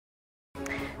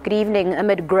Good evening.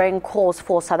 Amid growing calls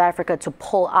for South Africa to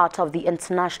pull out of the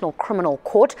International Criminal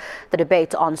Court, the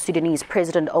debate on Sudanese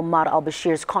President Omar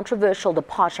Al-Bashir's controversial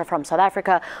departure from South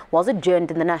Africa was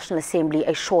adjourned in the National Assembly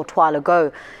a short while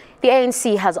ago. The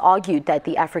ANC has argued that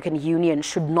the African Union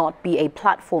should not be a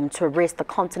platform to arrest the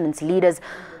continent's leaders.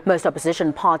 Most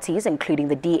opposition parties, including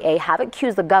the DA, have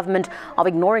accused the government of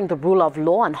ignoring the rule of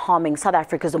law and harming South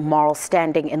Africa's moral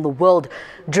standing in the world.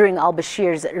 During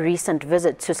Al-Bashir's recent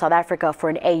visit to South Africa for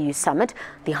an AU summit,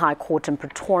 the High Court in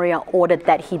Pretoria ordered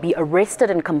that he be arrested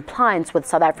in compliance with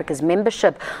South Africa's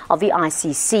membership of the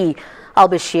ICC.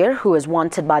 Al-Bashir, who is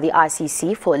wanted by the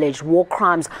ICC for alleged war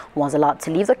crimes, was allowed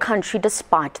to leave the country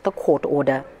despite the court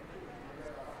order.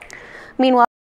 Meanwhile,